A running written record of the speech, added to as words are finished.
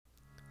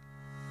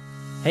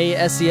Hey,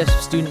 SCF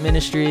Student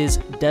Ministries,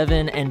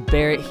 Devin and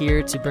Barrett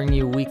here to bring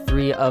you week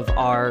 3 of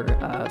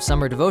our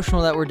summer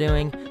devotional that we're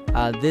doing.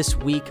 This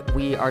week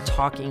we are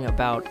talking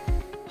about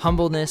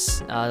humbleness.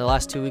 The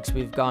last 2 weeks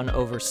we've gone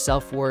over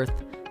self-worth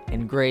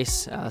and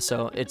grace.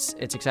 So it's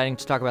exciting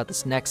to talk about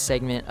this next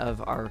segment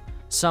of our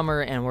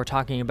summer, and we're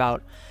talking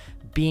about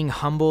being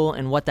humble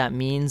and what that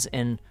means.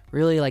 And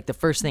really, like, the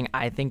first thing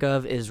I think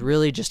of is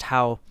really just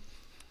how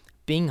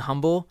being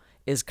humble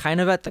is kind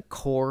of at the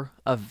core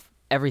of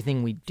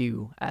everything we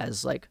do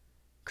as like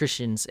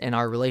Christians in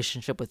our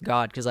relationship with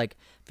God. Because like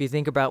if you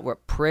think about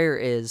what prayer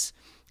is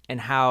and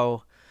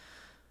how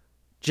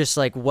just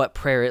like what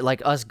prayer,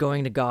 like us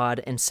going to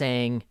God and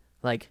saying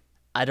like,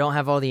 I don't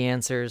have all the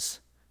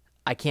answers,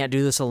 I can't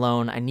do this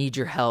alone, I need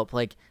your help,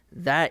 like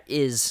that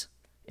is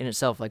in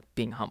itself like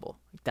being humble.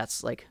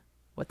 That's like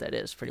what that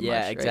is pretty much.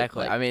 Yeah,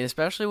 exactly. Right? I mean,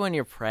 especially when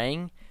you're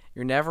praying,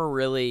 you're never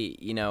really,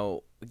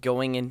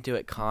 going into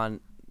it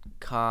confidently.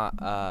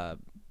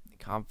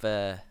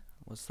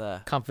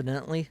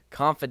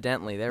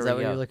 There Is we that go.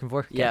 what you're looking for?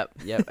 Okay.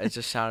 Yep. It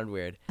just sounded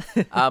weird.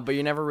 But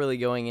you're never really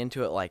going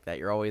into it like that.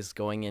 You're always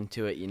going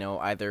into it,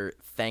 either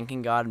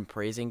thanking God and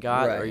praising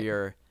God, or Right.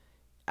 you're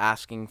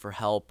asking for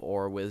help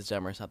or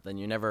wisdom or something.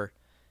 You never,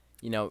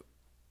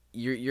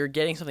 you're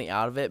getting something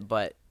out of it,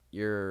 but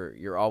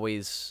you're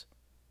always,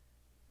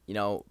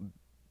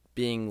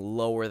 being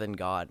lower than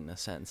God in a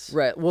sense.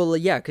 Right. Well,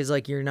 yeah, because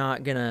like you're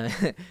not gonna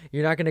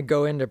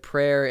go into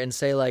prayer and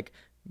say like,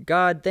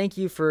 God, thank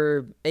you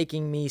for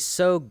making me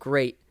so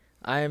great.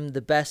 I'm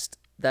the best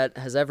that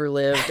has ever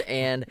lived.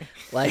 And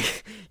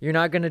like, you're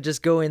not gonna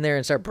just go in there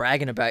and start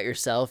bragging about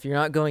yourself. You're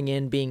not going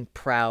in being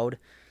proud,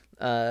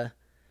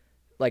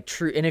 like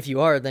true. And if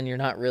you are, then you're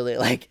not really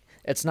like,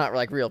 it's not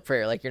like real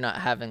prayer. Like you're not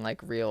having like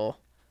real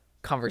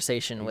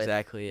conversation with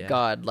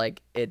God.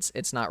 Like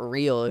it's not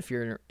real if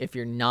you're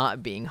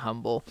not being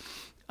humble.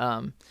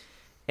 And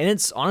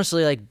it's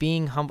honestly like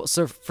being humble.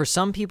 So for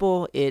some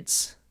people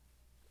it's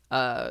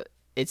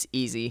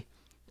easy.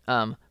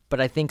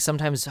 But I think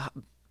sometimes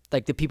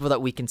like the people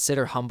that we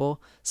consider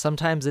humble,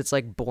 sometimes it's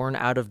like born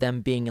out of them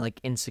being like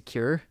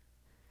insecure.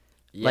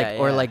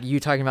 Or like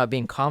you talking about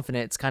being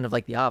confident, it's kind of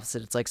like the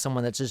opposite. It's like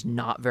someone that's just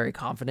not very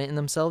confident in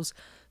themselves.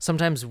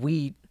 Sometimes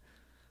we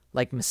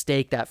like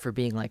mistake that for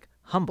being like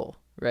humble,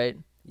 right?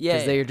 Yeah.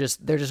 Because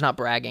they're just not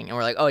bragging, and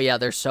we're like, oh yeah,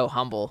 they're so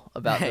humble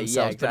about themselves.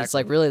 Yeah, exactly. But it's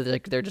like really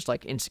like they're just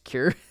like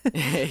insecure.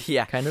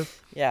 Yeah. Kind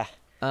of. Yeah.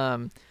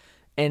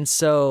 And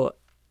so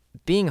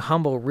being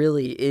humble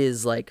really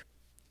is like,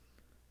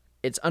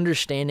 it's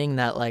understanding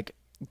that like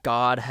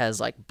God has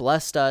like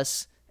blessed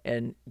us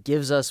and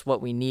gives us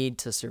what we need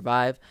to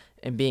survive,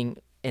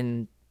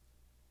 and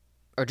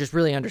or just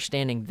really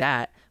understanding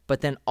that,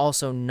 but then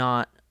also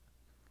not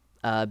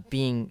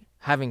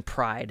having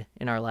pride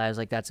in our lives.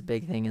 Like that's a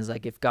big thing, is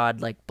like if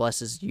God like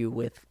blesses you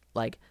with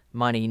like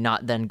money,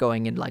 not then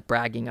going and like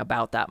bragging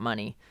about that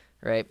money,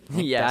 right?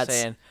 Like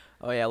saying,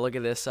 oh yeah, look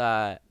at this.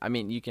 I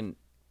mean, you can,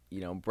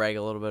 brag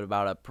a little bit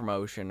about a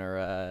promotion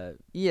or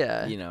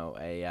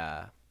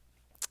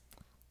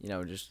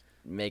just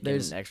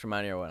making extra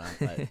money or whatnot.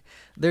 But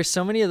there's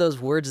so many of those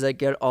words that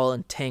get all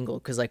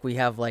entangled, because like we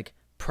have like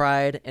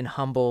pride and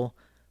humble,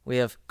 we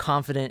have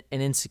confident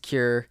and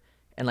insecure,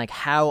 and like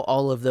how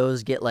all of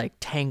those get like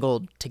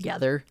tangled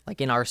together like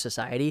in our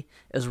society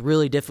is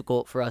really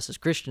difficult for us as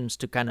Christians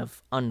to kind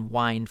of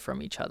unwind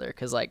from each other,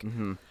 because like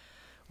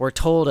we're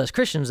told as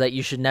Christians that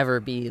you should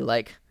never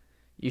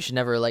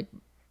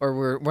or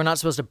we're not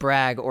supposed to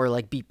brag or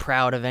like be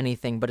proud of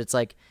anything, but it's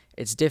like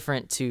it's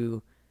different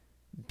to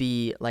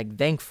be like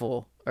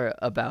thankful or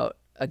about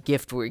a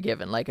gift we're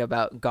given, like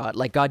about God.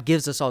 Like God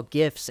gives us all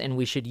gifts and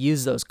we should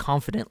use those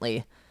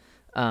confidently,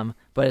 but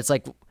it's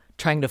like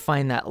trying to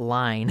find that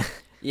line.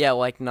 Yeah,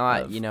 like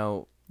not,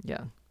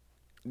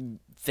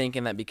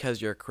 thinking that because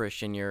you're a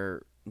Christian,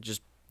 you're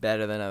just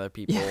better than other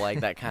people, like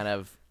that kind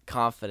of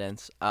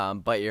confidence.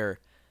 But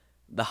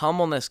the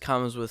humbleness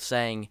comes with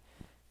saying,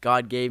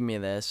 God gave me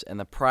this, and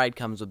the pride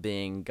comes with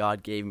being,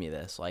 God gave me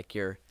this. Like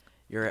you're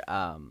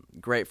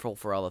grateful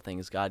for all the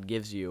things God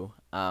gives you,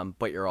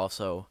 but you're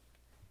also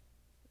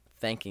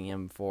thanking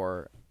Him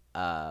for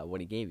what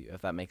He gave you,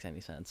 if that makes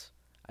any sense.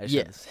 I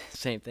just said the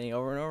same thing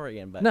over and over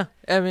again, but no,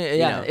 I mean,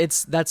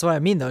 that's what I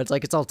mean though. It's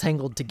like it's all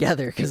tangled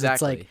together, because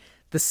it's like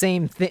the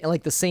same thing,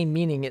 like the same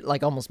meaning. It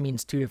like almost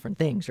means two different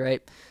things,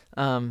 right?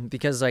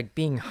 Because like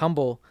being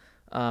humble,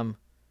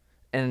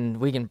 and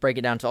we can break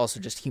it down to also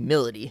just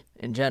humility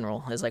in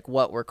general is like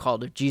what we're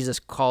called. If Jesus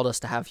called us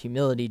to have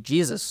humility,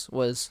 Jesus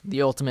was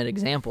the ultimate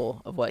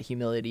example of what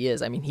humility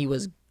is. I mean, He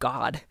was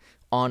God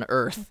on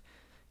earth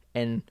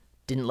and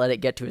didn't let it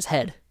get to His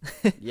head.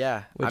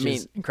 Yeah. Which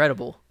is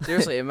incredible.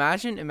 Seriously,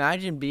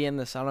 imagine being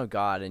the Son of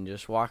God and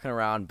just walking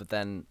around, but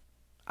then,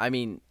 I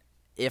mean,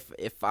 if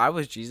I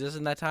was Jesus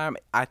in that time,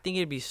 I think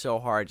it'd be so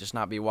hard just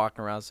not be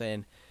walking around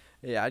saying,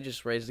 yeah, I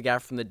just raised the guy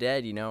from the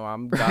dead,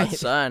 I'm God's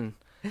son,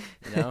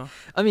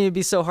 I mean, it'd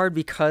be so hard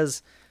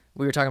because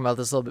we were talking about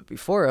this a little bit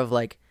before of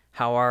like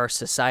how our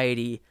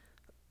society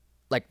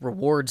like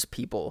rewards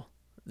people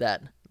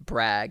that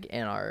brag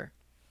and are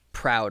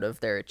proud of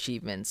their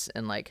achievements,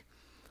 and like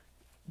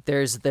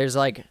there's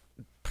like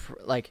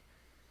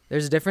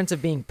there's a difference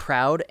of being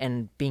proud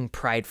and being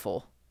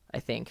prideful, I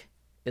think,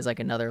 is like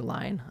another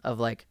line of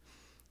like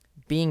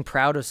being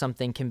proud of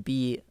something can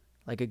be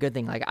like a good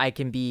thing. Like I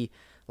can be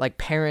like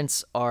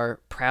parents are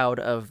proud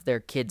of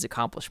their kids'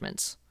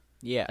 accomplishments.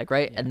 Yeah. Like,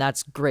 right. Yeah. And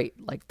that's great.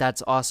 Like,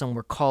 that's awesome.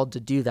 We're called to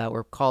do that.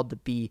 We're called to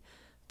be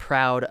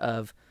proud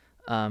of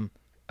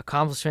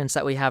accomplishments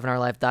that we have in our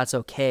life. That's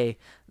okay.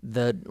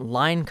 The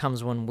line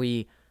comes when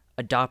we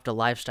adopt a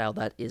lifestyle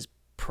that is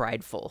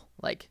prideful.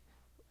 Like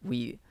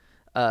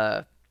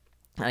I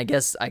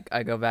guess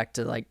I go back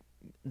to like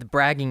the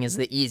bragging is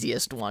the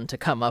easiest one to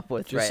come up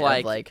with, just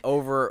right? like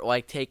over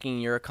like taking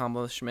your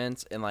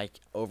accomplishments and like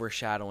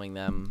overshadowing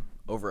them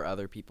over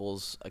other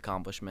people's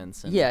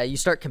accomplishments. And yeah, you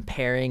start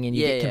comparing and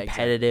you get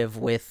competitive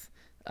with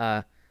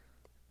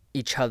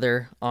each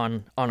other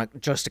on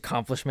just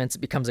accomplishments. It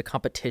becomes a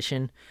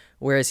competition,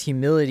 whereas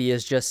humility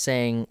is just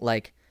saying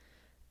like,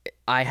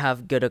 I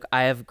have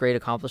great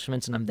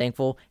accomplishments and I'm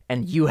thankful,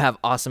 and you have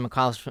awesome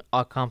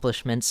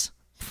accomplishments.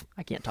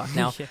 I can't talk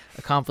now.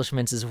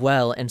 Accomplishments as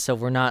well, and so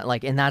we're not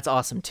like, and that's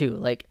awesome too.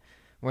 Like,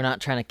 we're not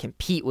trying to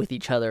compete with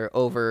each other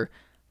over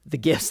the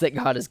gifts that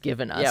God has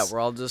given us. Yeah, we're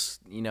all just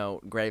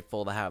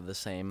grateful to have the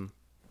same,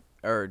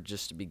 or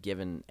just to be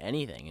given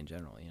anything in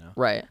general.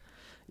 Right.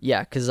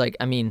 Yeah, because like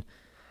I mean,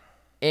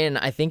 and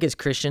I think as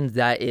Christians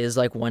that is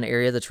like one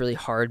area that's really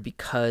hard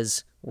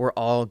because we're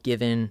all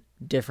given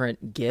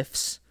different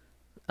gifts,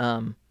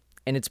 and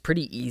it's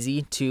pretty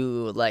easy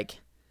to like.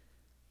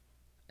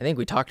 I think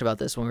we talked about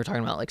this when we were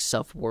talking about like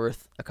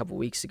self-worth a couple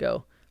weeks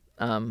ago.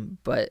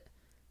 But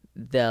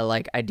the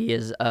like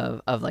ideas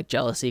of like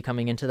jealousy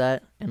coming into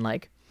that, and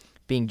like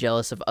being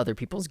jealous of other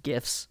people's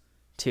gifts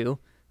too.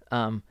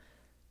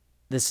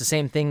 This is the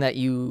same thing that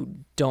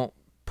you don't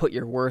put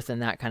your worth in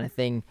that kind of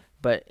thing.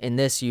 But in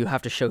this, you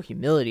have to show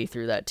humility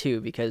through that too,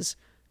 because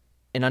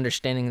in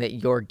understanding that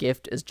your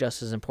gift is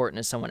just as important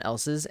as someone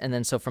else's. And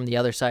then so from the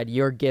other side,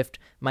 your gift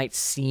might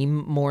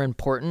seem more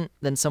important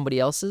than somebody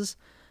else's,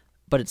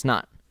 but it's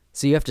not.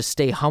 So you have to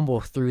stay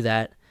humble through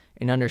that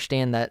and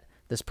understand that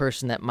this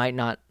person that might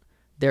not,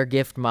 their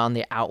gift on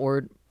the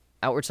outward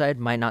side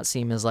might not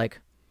seem as like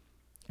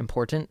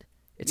important.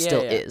 It still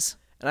is.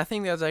 And I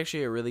think that's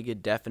actually a really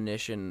good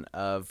definition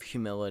of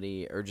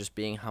humility, or just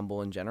being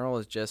humble in general,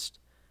 is just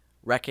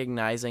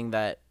recognizing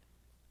that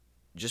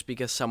just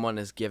because someone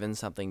is given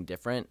something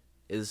different,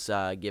 is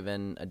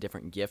given a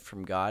different gift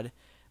from God,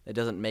 that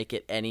doesn't make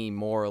it any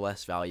more or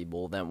less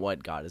valuable than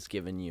what God has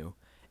given you.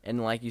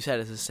 And like you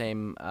said, it's the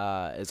same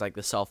as like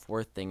the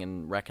self-worth thing,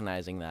 and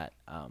recognizing that.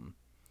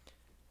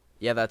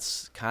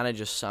 That's kind of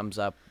just sums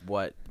up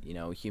what,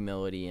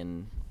 humility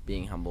and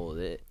being humble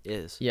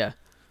is. Yeah.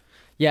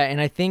 Yeah,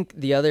 and I think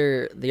the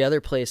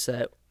other place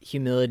that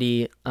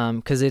humility,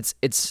 because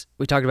it's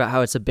we talked about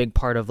how it's a big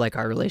part of like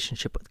our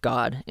relationship with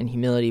God and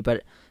humility,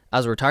 but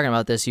as we're talking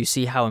about this, you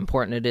see how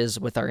important it is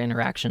with our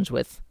interactions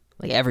with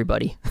like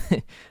everybody,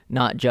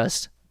 not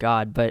just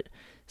God, but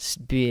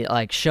be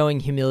like showing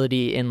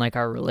humility in like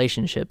our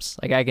relationships.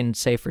 Like I can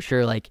say for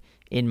sure, like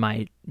in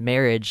my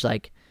marriage,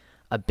 like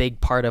a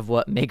big part of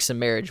what makes a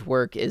marriage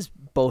work is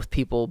both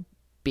people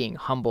being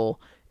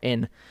humble.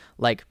 And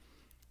like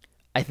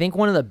I think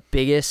one of the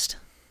biggest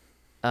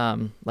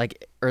or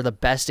the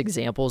best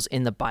examples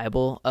in the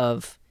Bible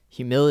of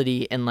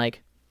humility and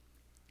like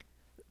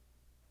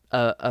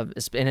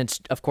and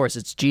it's of course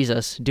it's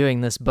Jesus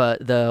doing this,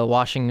 but the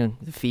washing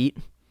the feet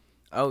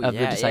of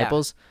the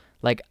disciples. Yeah.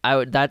 Like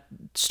that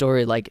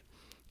story, like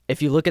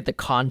if you look at the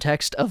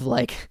context of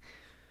like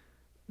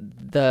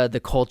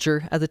the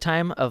culture at the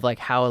time of like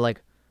how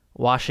like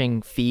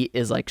washing feet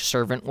is like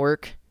servant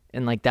work,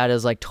 and like that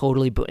is like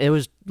totally, it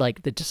was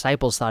like the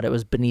disciples thought it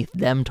was beneath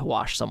them to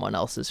wash someone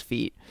else's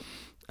feet.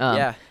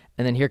 And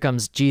then here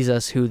comes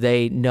Jesus, who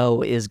they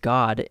know is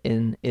God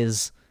and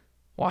is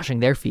washing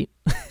their feet.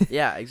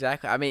 Yeah,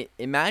 exactly. I mean,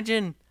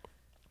 imagine,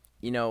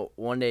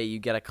 one day you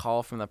get a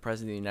call from the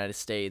President of the United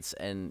States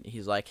and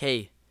he's like,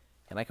 "Hey,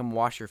 can I come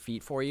wash your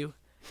feet for you?"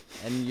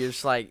 And you're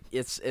just like,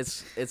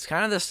 it's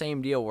kind of the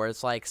same deal where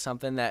it's like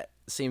something that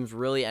seems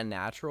really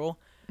unnatural,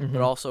 Mm-hmm.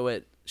 but also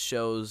it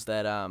shows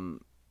that,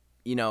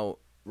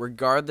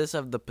 regardless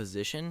of the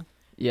position,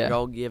 you're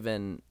all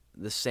given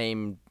the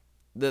same,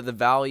 the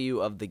value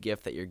of the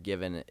gift that you're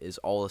given is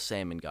all the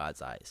same in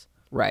God's eyes.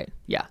 Right.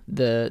 Yeah.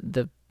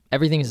 The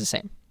everything is the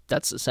same.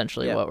 That's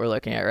essentially what we're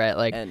looking at, right?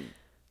 Like,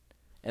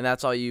 and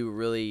that's all you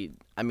really,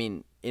 I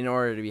mean, in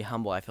order to be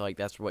humble, I feel like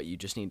that's what you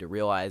just need to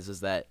realize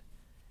is that,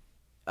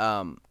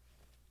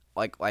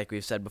 like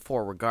we've said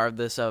before,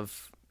 regardless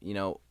of,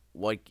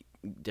 what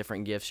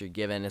different gifts you're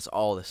given, it's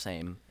all the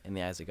same in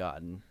the eyes of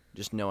God. And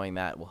just knowing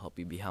that will help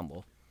you be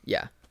humble.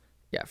 Yeah.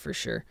 Yeah, for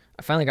sure.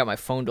 I finally got my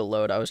phone to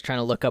load. I was trying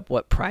to look up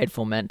what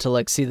prideful meant to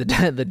like see the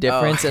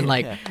difference, and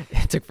like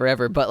it took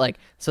forever. But like,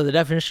 so the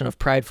definition of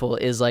prideful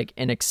is like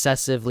an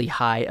excessively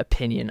high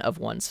opinion of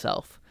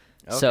oneself.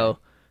 Okay. So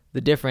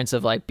the difference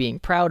of like being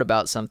proud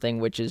about something,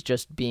 which is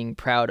just being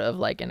proud of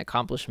like an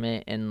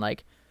accomplishment and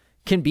like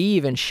can be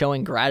even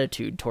showing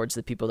gratitude towards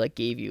the people that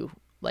gave you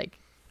like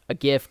a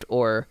gift,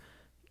 or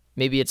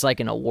maybe it's like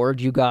an award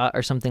you got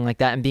or something like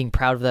that, and being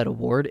proud of that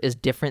award is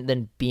different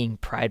than being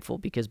prideful,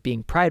 because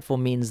being prideful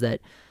means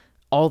that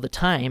all the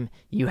time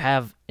you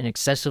have an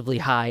excessively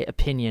high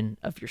opinion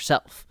of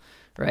yourself,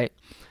 right?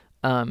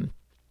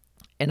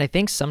 And I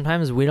think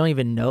sometimes we don't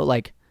even know,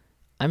 like,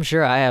 I'm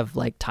sure I have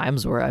like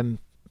times where I'm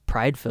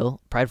prideful.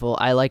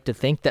 I like to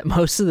think that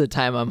most of the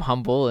time I'm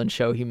humble and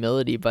show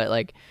humility, but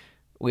like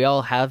we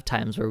all have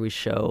times where we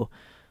show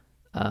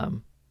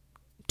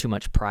too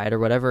much pride or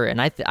whatever.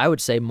 And I would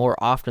say more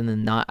often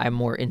than not, I'm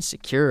more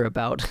insecure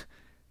about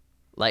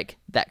like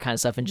that kind of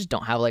stuff, and just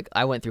don't have, like,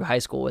 I went through high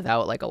school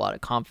without like a lot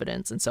of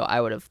confidence. And so I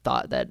would have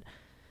thought that,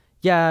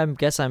 yeah, I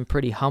guess I'm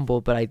pretty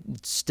humble, but I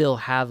still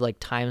have like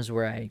times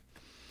where I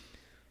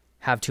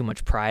have too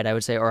much pride, I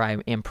would say, or I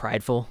am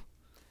prideful.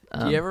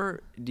 Do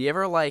you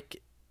ever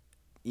like,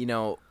 you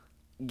know,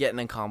 get an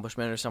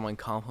accomplishment or someone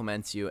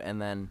compliments you,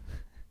 and then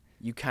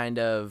you kind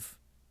of,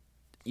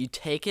 you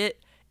take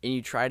it and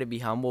you try to be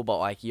humble, but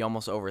like you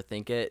almost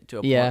overthink it to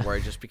a point where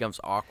it just becomes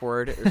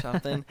awkward or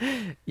something?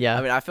 Yeah.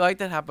 I mean, I feel like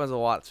that happens a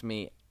lot to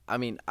me. I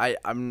mean,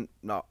 I'm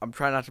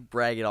trying not to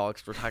brag at all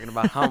because we're talking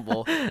about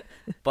humble,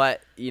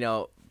 but you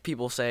know,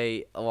 people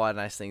say a lot of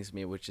nice things to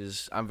me, which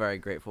is I'm very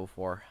grateful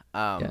for.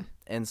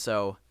 And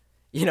so,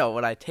 you know,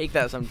 when I take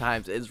that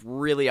sometimes, it's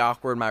really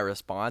awkward. My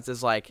response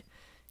is like,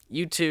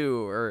 "You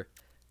too," or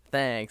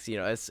 "Thanks." You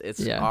know, it's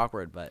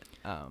awkward, but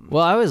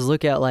well, I always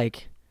look at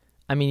like,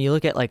 I mean, you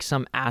look at like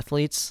some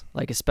athletes,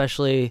 like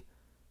especially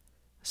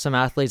some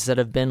athletes that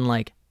have been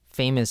like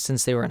famous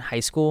since they were in high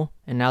school,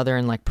 and now they're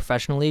in like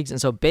professional leagues, and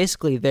so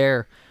basically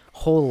their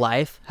whole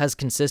life has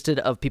consisted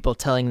of people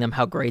telling them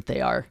how great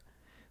they are.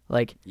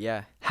 Like,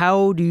 yeah,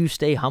 how do you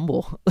stay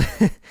humble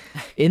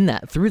in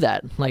that, through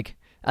that? Like,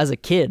 as a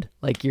kid,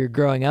 like you're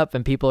growing up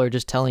and people are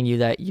just telling you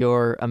that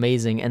you're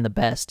amazing and the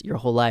best your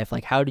whole life.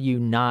 Like, how do you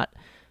not,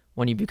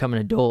 when you become an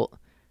adult,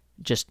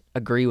 just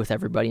agree with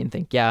everybody and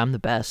think, yeah, I'm the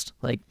best?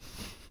 Like,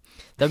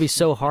 that'd be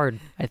so hard,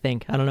 I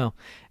think. I don't know.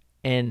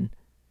 And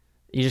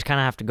you just kind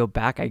of have to go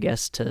back, I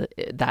guess, to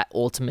that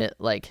ultimate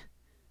like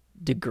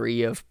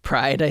degree of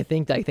pride. I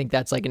think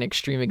that's like an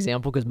extreme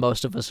example because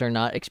most of us are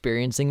not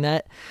experiencing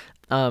that.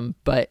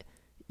 But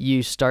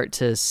you start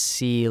to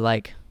see,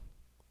 like,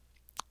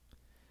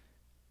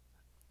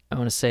 I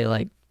want to say,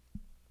 like,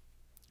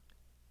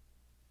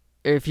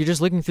 if you're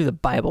just looking through the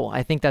Bible,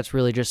 I think that's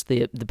really just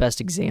the best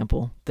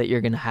example that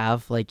you're going to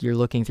have. Like, you're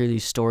looking through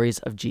these stories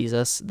of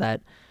Jesus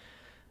that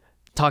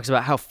talks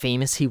about how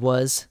famous he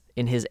was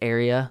in his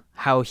area,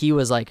 how he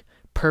was like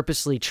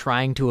purposely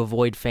trying to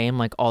avoid fame,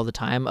 like all the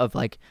time, of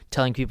like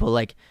telling people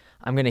like,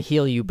 I'm going to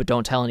heal you, but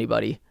don't tell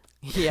anybody.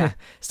 Yeah.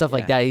 Stuff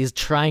like that. He's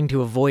trying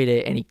to avoid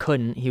it and he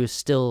couldn't. He was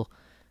still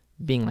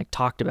being like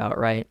talked about,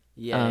 right?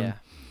 Yeah.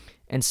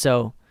 And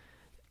so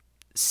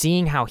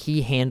seeing how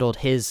he handled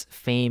his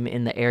fame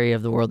in the area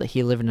of the world that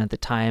he lived in at the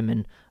time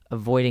and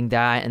avoiding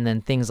that, and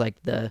then things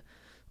like the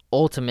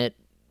ultimate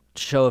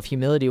show of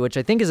humility, which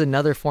I think is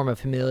another form of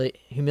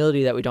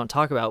humility that we don't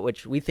talk about,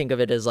 which we think of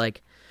it as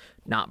like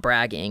not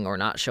bragging or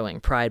not showing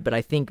pride. But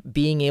I think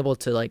being able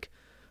to like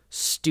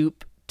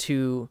stoop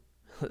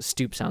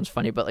sounds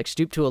funny, but like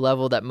stoop to a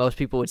level that most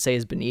people would say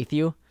is beneath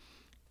you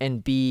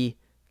and be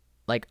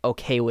like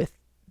okay with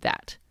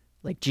that.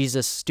 Like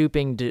Jesus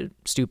stooping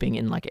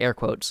in like air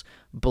quotes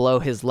below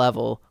his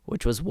level,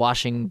 which was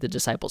washing the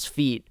disciples'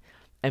 feet,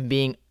 and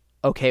being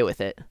okay with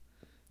it.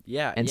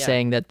 Yeah. And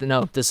saying that,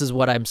 no, this is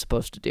what I'm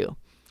supposed to do.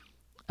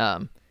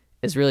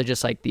 Is really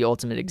just like the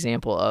ultimate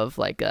example of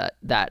like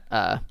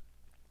that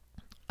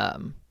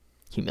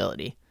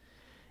humility.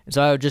 And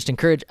so I would just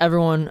encourage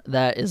everyone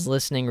that is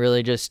listening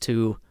really just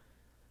to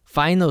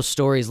find those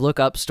stories, look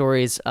up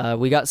stories.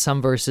 We got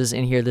some verses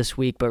in here this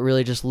week, but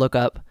really just look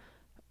up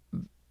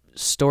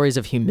stories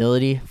of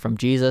humility from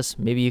Jesus.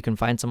 Maybe you can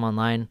find some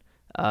online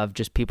of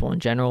just people in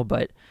general,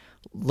 but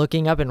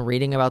looking up and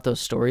reading about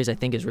those stories, I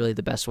think, is really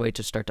the best way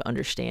to start to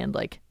understand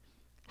like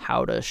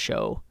how to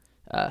show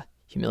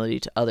humility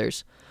to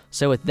others.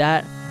 So with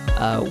that,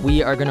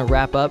 we are going to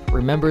wrap up.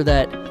 Remember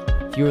that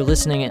if you were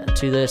listening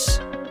to this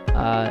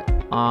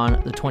on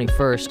the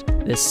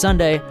 21st, this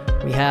Sunday,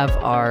 we have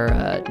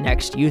our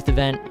next youth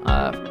event,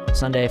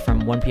 Sunday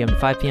from 1 p.m. to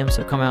 5 p.m.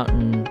 So come out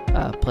and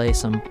play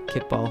some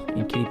kickball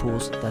in kiddie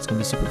pools. That's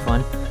going to be super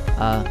fun.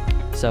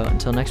 So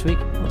until next week,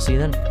 we'll see you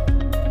then.